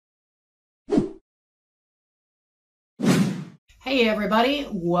Hey everybody,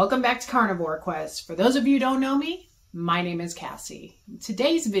 welcome back to Carnivore Quest. For those of you who don't know me, my name is Cassie. In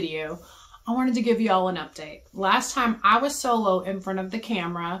today's video, I wanted to give you all an update. Last time I was solo in front of the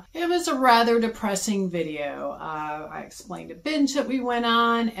camera, it was a rather depressing video. I explained a binge that we went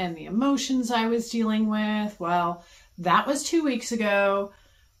on and the emotions I was dealing with. Well, that was 2 weeks ago.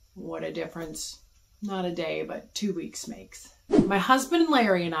 What a difference. Not a day, but 2 weeks makes. My husband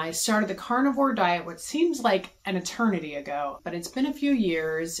Larry and I started the carnivore diet what seems like an eternity ago, but it's been a few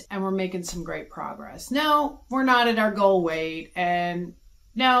years and we're making some great progress. No, we're not at our goal weight, and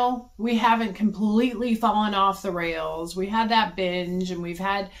no, we haven't completely fallen off the rails. We had that binge and we've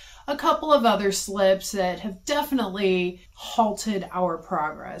had a couple of other slips that have definitely halted our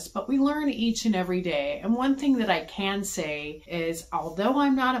progress, but we learn each and every day. And one thing that I can say is, although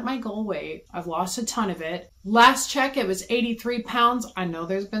I'm not at my goal weight, I've lost a ton of it. Last check, it was 83 pounds. I know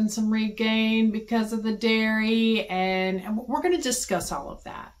there's been some regain because of the dairy, and we're going to discuss all of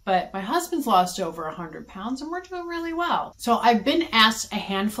that. But my husband's lost over 100 pounds and we're doing really well. So I've been asked a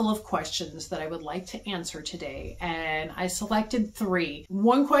handful of questions that I would like to answer today, and I selected 3.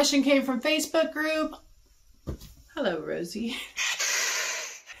 One question came from Facebook group. Hello, Rosie.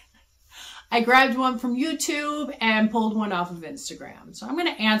 I grabbed one from YouTube and pulled one off of Instagram. So I'm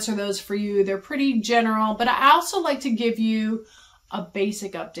going to answer those for you. They're pretty general, but I also like to give you a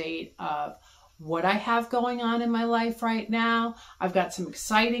basic update of what I have going on in my life right now. I've got some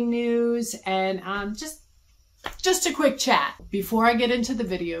exciting news and just a quick chat. Before I get into the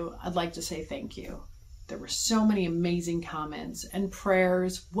video, I'd like to say thank you. There were so many amazing comments and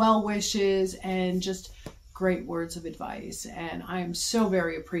prayers, well wishes, and just great words of advice. And I'm so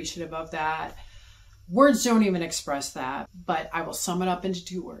very appreciative of that. Words don't even express that, but I will sum it up into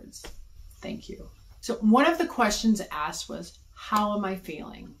 2 words. Thank you. So one of the questions asked was, how am I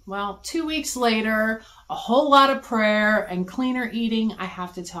feeling? Well, 2 weeks later, a whole lot of prayer and cleaner eating, I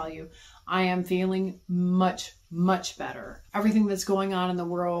have to tell you, I am feeling much better. Everything that's going on in the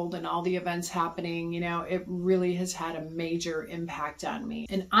world and all the events happening, it really has had a major impact on me.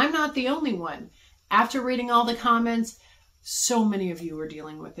 And I'm not the only one. After reading all the comments, so many of you are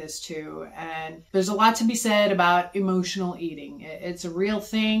dealing with this too. And there's a lot to be said about emotional eating. It's a real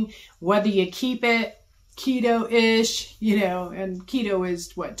thing, whether you keep it keto-ish, and keto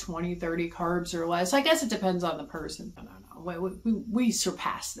is what, 20, 30 carbs or less. I guess it depends on the person. I don't know. We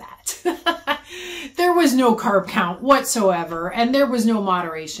surpassed that. There was no carb count whatsoever, and there was no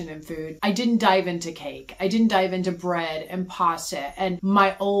moderation in food. I didn't dive into cake. I didn't dive into bread and pasta and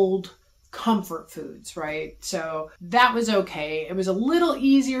my old comfort foods, right? So that was okay. It was a little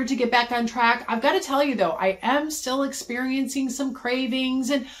easier to get back on track. I've got to tell you though, I am still experiencing some cravings.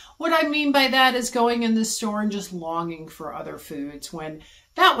 And what I mean by that is going in the store and just longing for other foods, when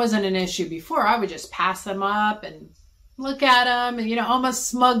that wasn't an issue before. I would just pass them up and look at them and, almost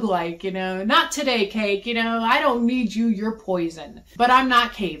smug like, not today, cake, I don't need you, you're poison. But I'm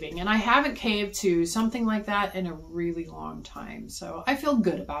not caving, and I haven't caved to something like that in a really long time. So I feel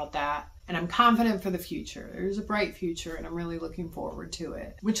good about that. And I'm confident for the future. There's a bright future and I'm really looking forward to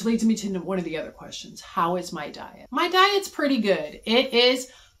it. Which leads me to one of the other questions. How is my diet? My diet's pretty good. It is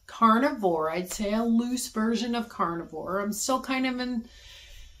carnivore. I'd say a loose version of carnivore. I'm still kind of in,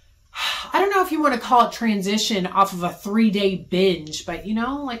 I don't know if you want to call it transition off of a 3-day binge, but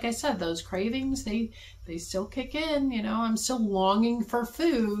like I said, those cravings, they still kick in, I'm still longing for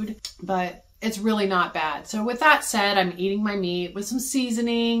food, but it's really not bad. So with that said, I'm eating my meat with some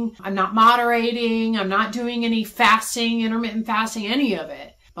seasoning. I'm not moderating. I'm not doing any fasting, intermittent fasting, any of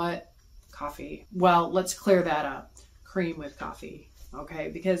it. But coffee, well, let's clear that up. Cream with coffee, okay?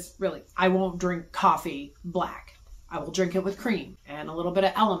 Because really, I won't drink coffee black. I will drink it with cream and a little bit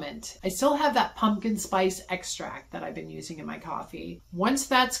of Element. I still have that pumpkin spice extract that I've been using in my coffee. Once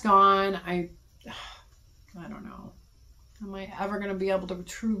that's gone, I don't know. Am I ever going to be able to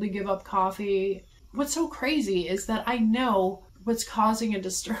truly give up coffee? What's so crazy is that I know what's causing a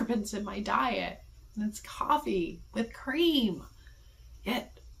disturbance in my diet. And it's coffee with cream.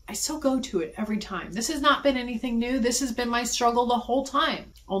 Yet I still go to it every time. This has not been anything new. This has been my struggle the whole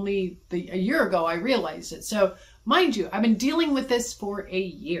time. Only a year ago I realized it. So mind you, I've been dealing with this for a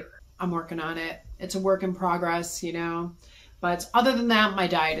year. I'm working on it. It's a work in progress, But other than that, my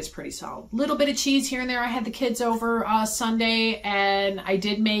diet is pretty solid. Little bit of cheese here and there. I had the kids over Sunday and I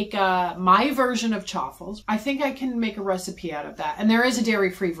did make my version of chaffles. I think I can make a recipe out of that. And there is a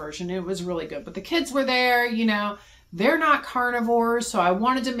dairy-free version. It was really good. But the kids were there, they're not carnivores. So I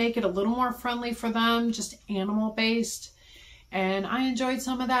wanted to make it a little more friendly for them, just animal-based. And I enjoyed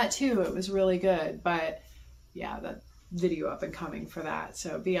some of that too. It was really good. But yeah, the video up and coming for that.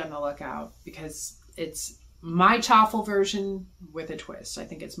 So be on the lookout because it's my chaffle version with a twist. I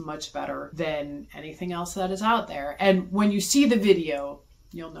think it's much better than anything else that is out there. And when you see the video,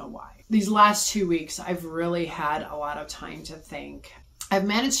 you'll know why. These last 2 weeks, I've really had a lot of time to think. I've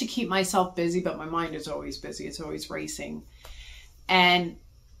managed to keep myself busy, but my mind is always busy. It's always racing. And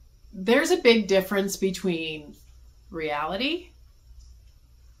there's a big difference between reality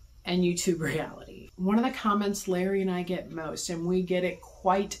and YouTube reality. One of the comments Larry and I get most, and we get it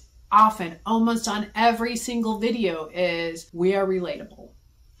quite often, almost on every single video, is we are relatable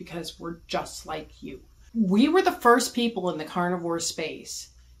because we're just like you. We were the first people in the carnivore space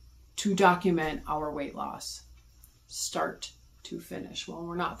to document our weight loss, start to finish. Well,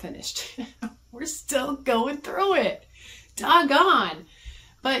 we're not finished. We're still going through it. Doggone.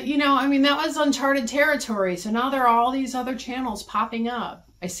 But, you know, I mean, that was uncharted territory. So now there are all these other channels popping up.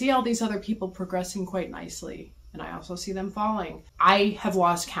 I see all these other people progressing quite nicely, and I also see them falling. I have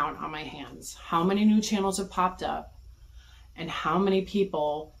lost count on my hands. How many new channels have popped up and how many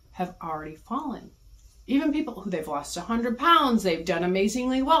people have already fallen? Even people who they've lost 100 pounds, they've done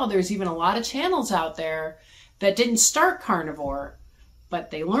amazingly well. There's even a lot of channels out there that didn't start carnivore,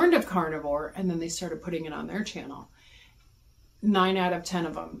 but they learned of carnivore and then they started putting it on their channel. 9 out of 10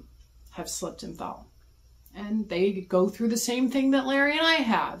 of them have slipped and fell. And they go through the same thing that Larry and I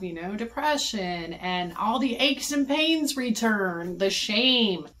have, you know, depression and all the aches and pains return, the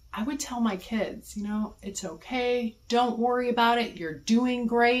shame. I would tell my kids, you know, it's okay. Don't worry about it. You're doing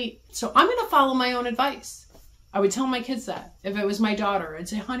great. So I'm going to follow my own advice. I would tell my kids that. If it was my daughter, I'd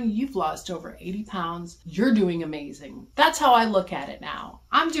say, honey, you've lost over 80 pounds. You're doing amazing. That's how I look at it now.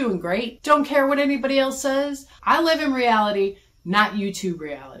 I'm doing great. Don't care what anybody else says. I live in reality, not YouTube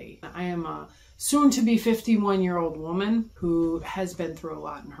reality. I am a soon-to-be 51-year-old woman who has been through a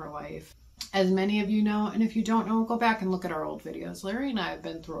lot in her life. As many of you know, and if you don't know, go back and look at our old videos. Larry and I have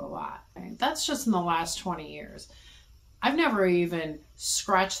been through a lot. That's just in the last 20 years. I've never even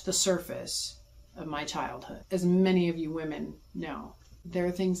scratched the surface of my childhood. As many of you women know, there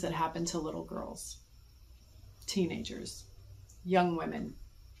are things that happen to little girls, teenagers, young women.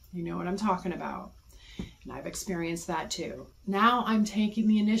 You know what I'm talking about. And I've experienced that too. Now I'm taking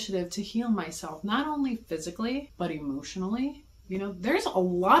the initiative to heal myself, not only physically, but emotionally. You know, there's a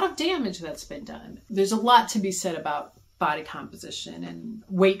lot of damage that's been done. There's a lot to be said about body composition and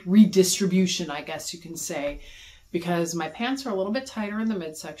weight redistribution, I guess you can say, because my pants are a little bit tighter in the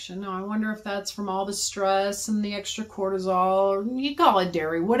midsection. Now, I wonder if that's from all the stress and the extra cortisol, or you call it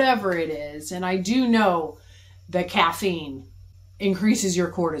dairy, whatever it is. And I do know that caffeine increases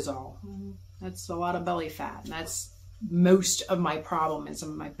your cortisol. That's a lot of belly fat. And that's most of my problem is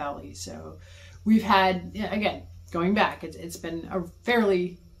in my belly. So we've had, again, going back, it's been a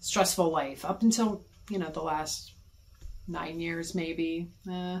fairly stressful life up until, you know, the last 9 years, maybe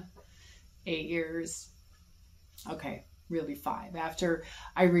 8 years. Okay, really 5. After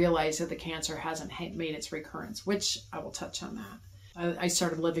I realized that the cancer hasn't made its recurrence, which I will touch on that. I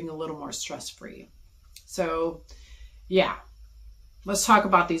started living a little more stress-free. So yeah, let's talk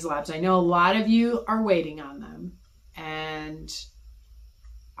about these labs. I know a lot of you are waiting on them, and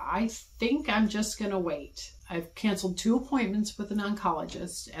I think I'm just going to wait. I've canceled 2 appointments with an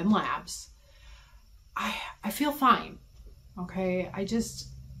oncologist and labs. I feel fine. Okay.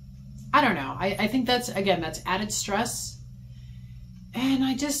 I don't know. I think that's, again, that's added stress. And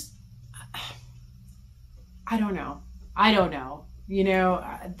I don't know. I don't know. You know,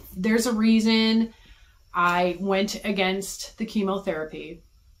 there's a reason I went against the chemotherapy.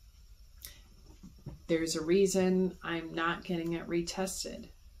 There's a reason I'm not getting it retested.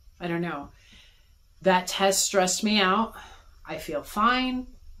 I don't know. That test stressed me out. I feel fine.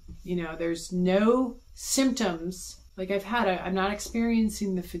 You know, there's no symptoms. Like I'm not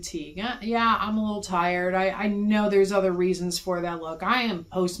experiencing the fatigue. Yeah, I'm a little tired. I know there's other reasons for that. Look, I am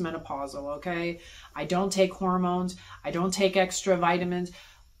postmenopausal, okay? I don't take hormones. I don't take extra vitamins.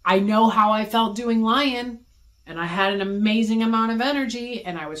 I know how I felt doing Lion, and I had an amazing amount of energy,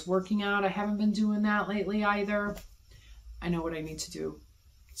 and I was working out. I haven't been doing that lately either. I know what I need to do.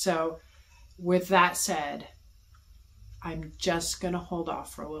 So with that said, I'm just going to hold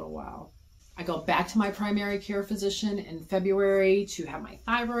off for a little while. I go back to my primary care physician in February to have my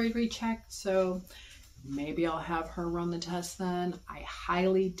thyroid rechecked. So maybe I'll have her run the test then. I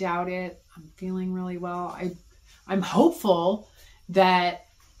highly doubt it. I'm feeling really well. I'm hopeful that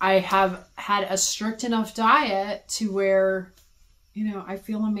I have had a strict enough diet to where, you know, I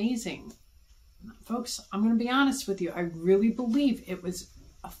feel amazing. Folks, I'm going to be honest with you. I really believe it was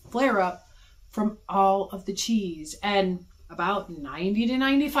a flare-up from all of the cheese. And about 90 to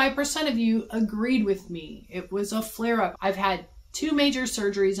 95% of you agreed with me. It was a flare-up. I've had 2 major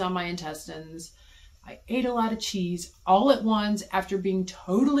surgeries on my intestines. I ate a lot of cheese all at once after being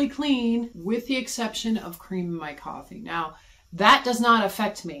totally clean, with the exception of cream in my coffee. Now, that does not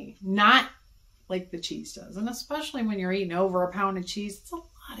affect me, not like the cheese does. And especially when you're eating over a pound of cheese, it's a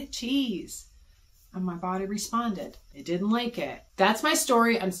lot of cheese. And my body responded. It didn't like it. That's my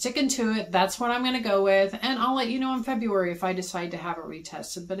story. I'm sticking to it. That's what I'm going to go with. And I'll let you know in February if I decide to have it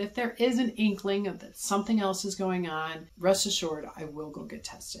retested. But if there is an inkling of that something else is going on, rest assured I will go get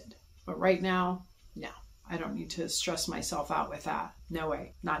tested. But right now, no, I don't need to stress myself out with that. No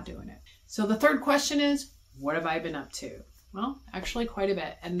way, not doing it. So the third question is, what have I been up to? Well, actually quite a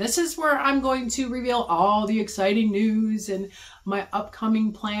bit. And this is where I'm going to reveal all the exciting news and my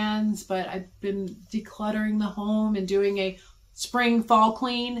upcoming plans. But I've been decluttering the home and doing a spring fall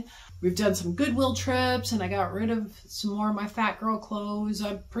clean. We've done some Goodwill trips and I got rid of some more of my fat girl clothes.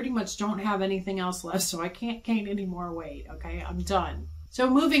 I pretty much don't have anything else left, so I can't gain any more weight. Okay, I'm done. So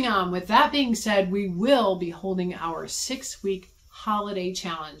moving on, with that being said, we will be holding our 6-week holiday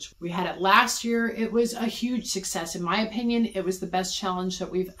challenge. We had it last year. It was a huge success. In my opinion, it was the best challenge that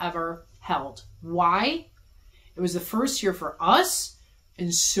we've ever held. Why? It was the first year for us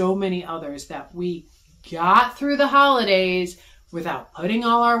and so many others that we got through the holidays without putting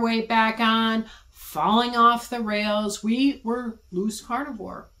all our weight back on, falling off the rails. We were loose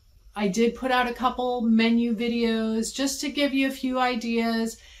carnivore. I did put out a couple menu videos just to give you a few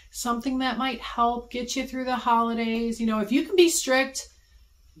ideas, something that might help get you through the holidays. You know, if you can be strict,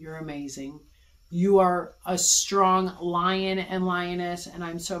 you're amazing. You are a strong lion and lioness, and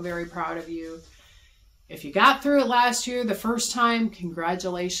I'm so very proud of you. If you got through it last year, the first time,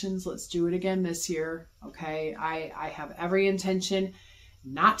 congratulations. Let's do it again this year. Okay, I have every intention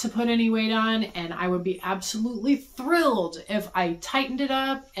not to put any weight on, and I would be absolutely thrilled if I tightened it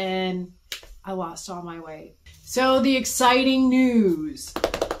up and I lost all my weight. So the exciting news.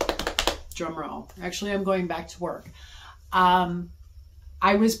 Drum roll. Actually, I'm going back to work.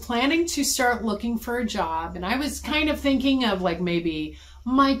 I was planning to start looking for a job, and I was kind of thinking of like maybe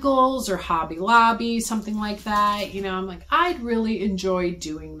Michael's or Hobby Lobby, something like that. You know, I'm like, I'd really enjoy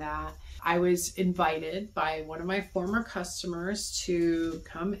doing that. I was invited by one of my former customers to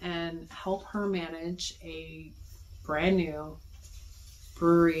come and help her manage a brand new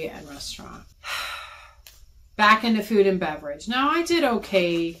brewery and restaurant. Back into food and beverage. Now, I did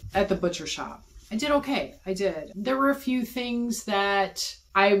okay at the butcher shop. I did okay. I did. There were a few things that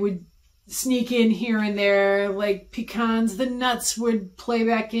I would sneak in here and there, like pecans. The nuts would play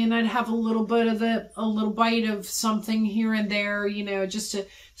back in. I'd have a little bite of something here and there, you know, just to,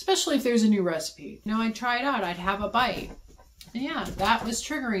 especially if there's a new recipe. You know, I'd try it out. I'd have a bite. And yeah, that was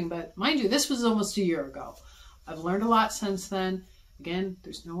triggering. But mind you, this was almost a year ago. I've learned a lot since then. Again,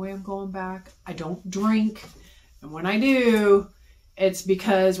 there's no way I'm going back. I don't drink. And when I do, it's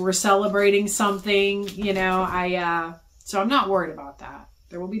because we're celebrating something, you know, so I'm not worried about that.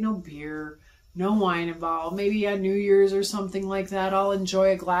 There will be no beer, no wine involved. Maybe on New Year's or something like that, I'll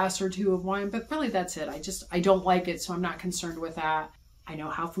enjoy a glass or two of wine, but really that's it. I don't like it, so I'm not concerned with that. I know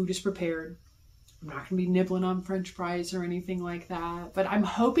how food is prepared. I'm not going to be nibbling on French fries or anything like that, but I'm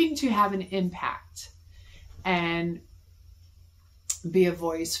hoping to have an impact and be a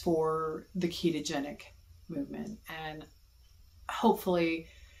voice for the ketogenic movement and hopefully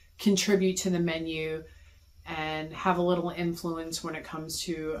contribute to the menu and have a little influence when it comes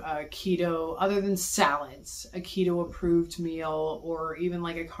to keto, other than salads, a keto approved meal, or even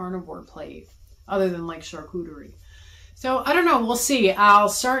like a carnivore plate, other than like charcuterie. So I don't know, we'll see. I'll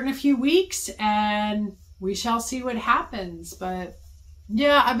start in a few weeks and we shall see what happens. But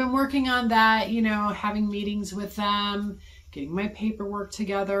yeah, I've been working on that, you know, having meetings with them, getting my paperwork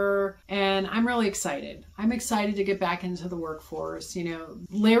together, and I'm really excited. I'm excited to get back into the workforce. You know,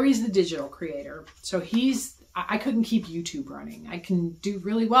 Larry's the digital creator, so I couldn't keep YouTube running. I can do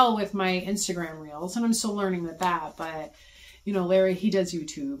really well with my Instagram reels, and I'm still learning with that, but you know, Larry, he does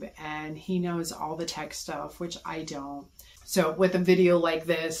YouTube, and he knows all the tech stuff, which I don't. So with a video like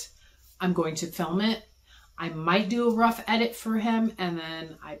this, I'm going to film it. I might do a rough edit for him, and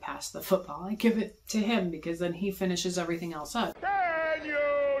then I pass the football. I give it to him because then he finishes everything else up. Can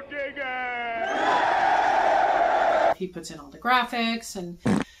you dig it? He puts in all the graphics, and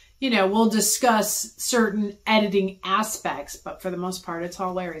you know, we'll discuss certain editing aspects, but for the most part, it's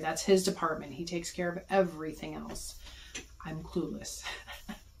all Larry. That's his department. He takes care of everything else. I'm clueless.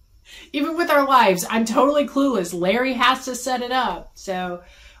 Even with our lives, I'm totally clueless. Larry has to set it up, so,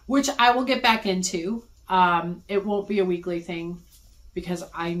 which I will get back into. It won't be a weekly thing because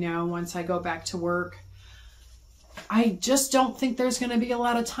I know once I go back to work, I just don't think there's going to be a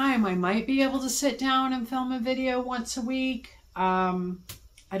lot of time. I might be able to sit down and film a video once a week.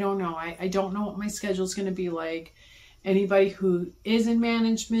 I don't know. I don't know what my schedule is going to be like. Anybody who is in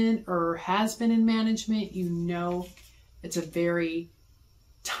management or has been in management, you know, it's a very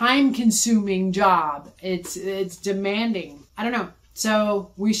time-consuming job. It's demanding. I don't know.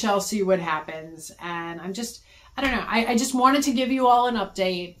 So we shall see what happens. And I don't know. I just wanted to give you all an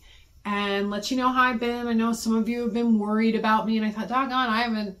update and let you know how I've been. I know some of you have been worried about me, and I thought, doggone, I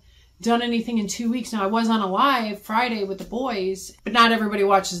haven't done anything in 2 weeks. Now, I was on a live Friday with the boys, but not everybody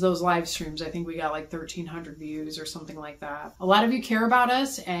watches those live streams. I think we got like 1,300 views or something like that. A lot of you care about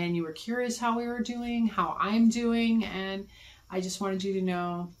us, and you were curious how we were doing, how I'm doing, and I just wanted you to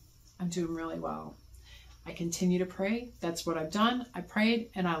know I'm doing really well. I continue to pray. That's what I've done. I prayed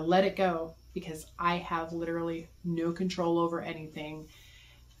and I let it go because I have literally no control over anything.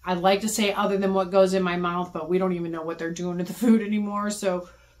 I'd like to say other than what goes in my mouth, but we don't even know what they're doing to the food anymore. So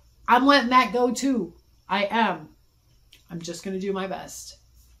I'm letting that go too. I am. I'm just going to do my best.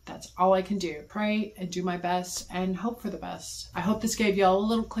 That's all I can do. Pray and do my best and hope for the best. I hope this gave you all a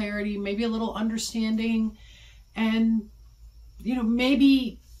little clarity, maybe a little understanding, and, you know,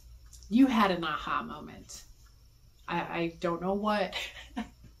 maybe you had an aha moment. I don't know what,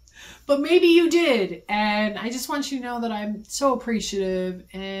 but maybe you did. And I just want you to know that I'm so appreciative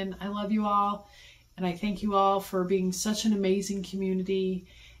and I love you all. And I thank you all for being such an amazing community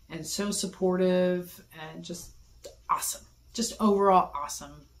and so supportive and just awesome. Just overall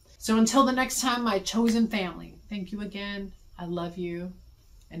awesome. So until the next time, my chosen family, thank you again. I love you.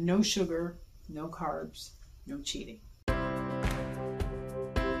 And no sugar, no carbs, no cheating.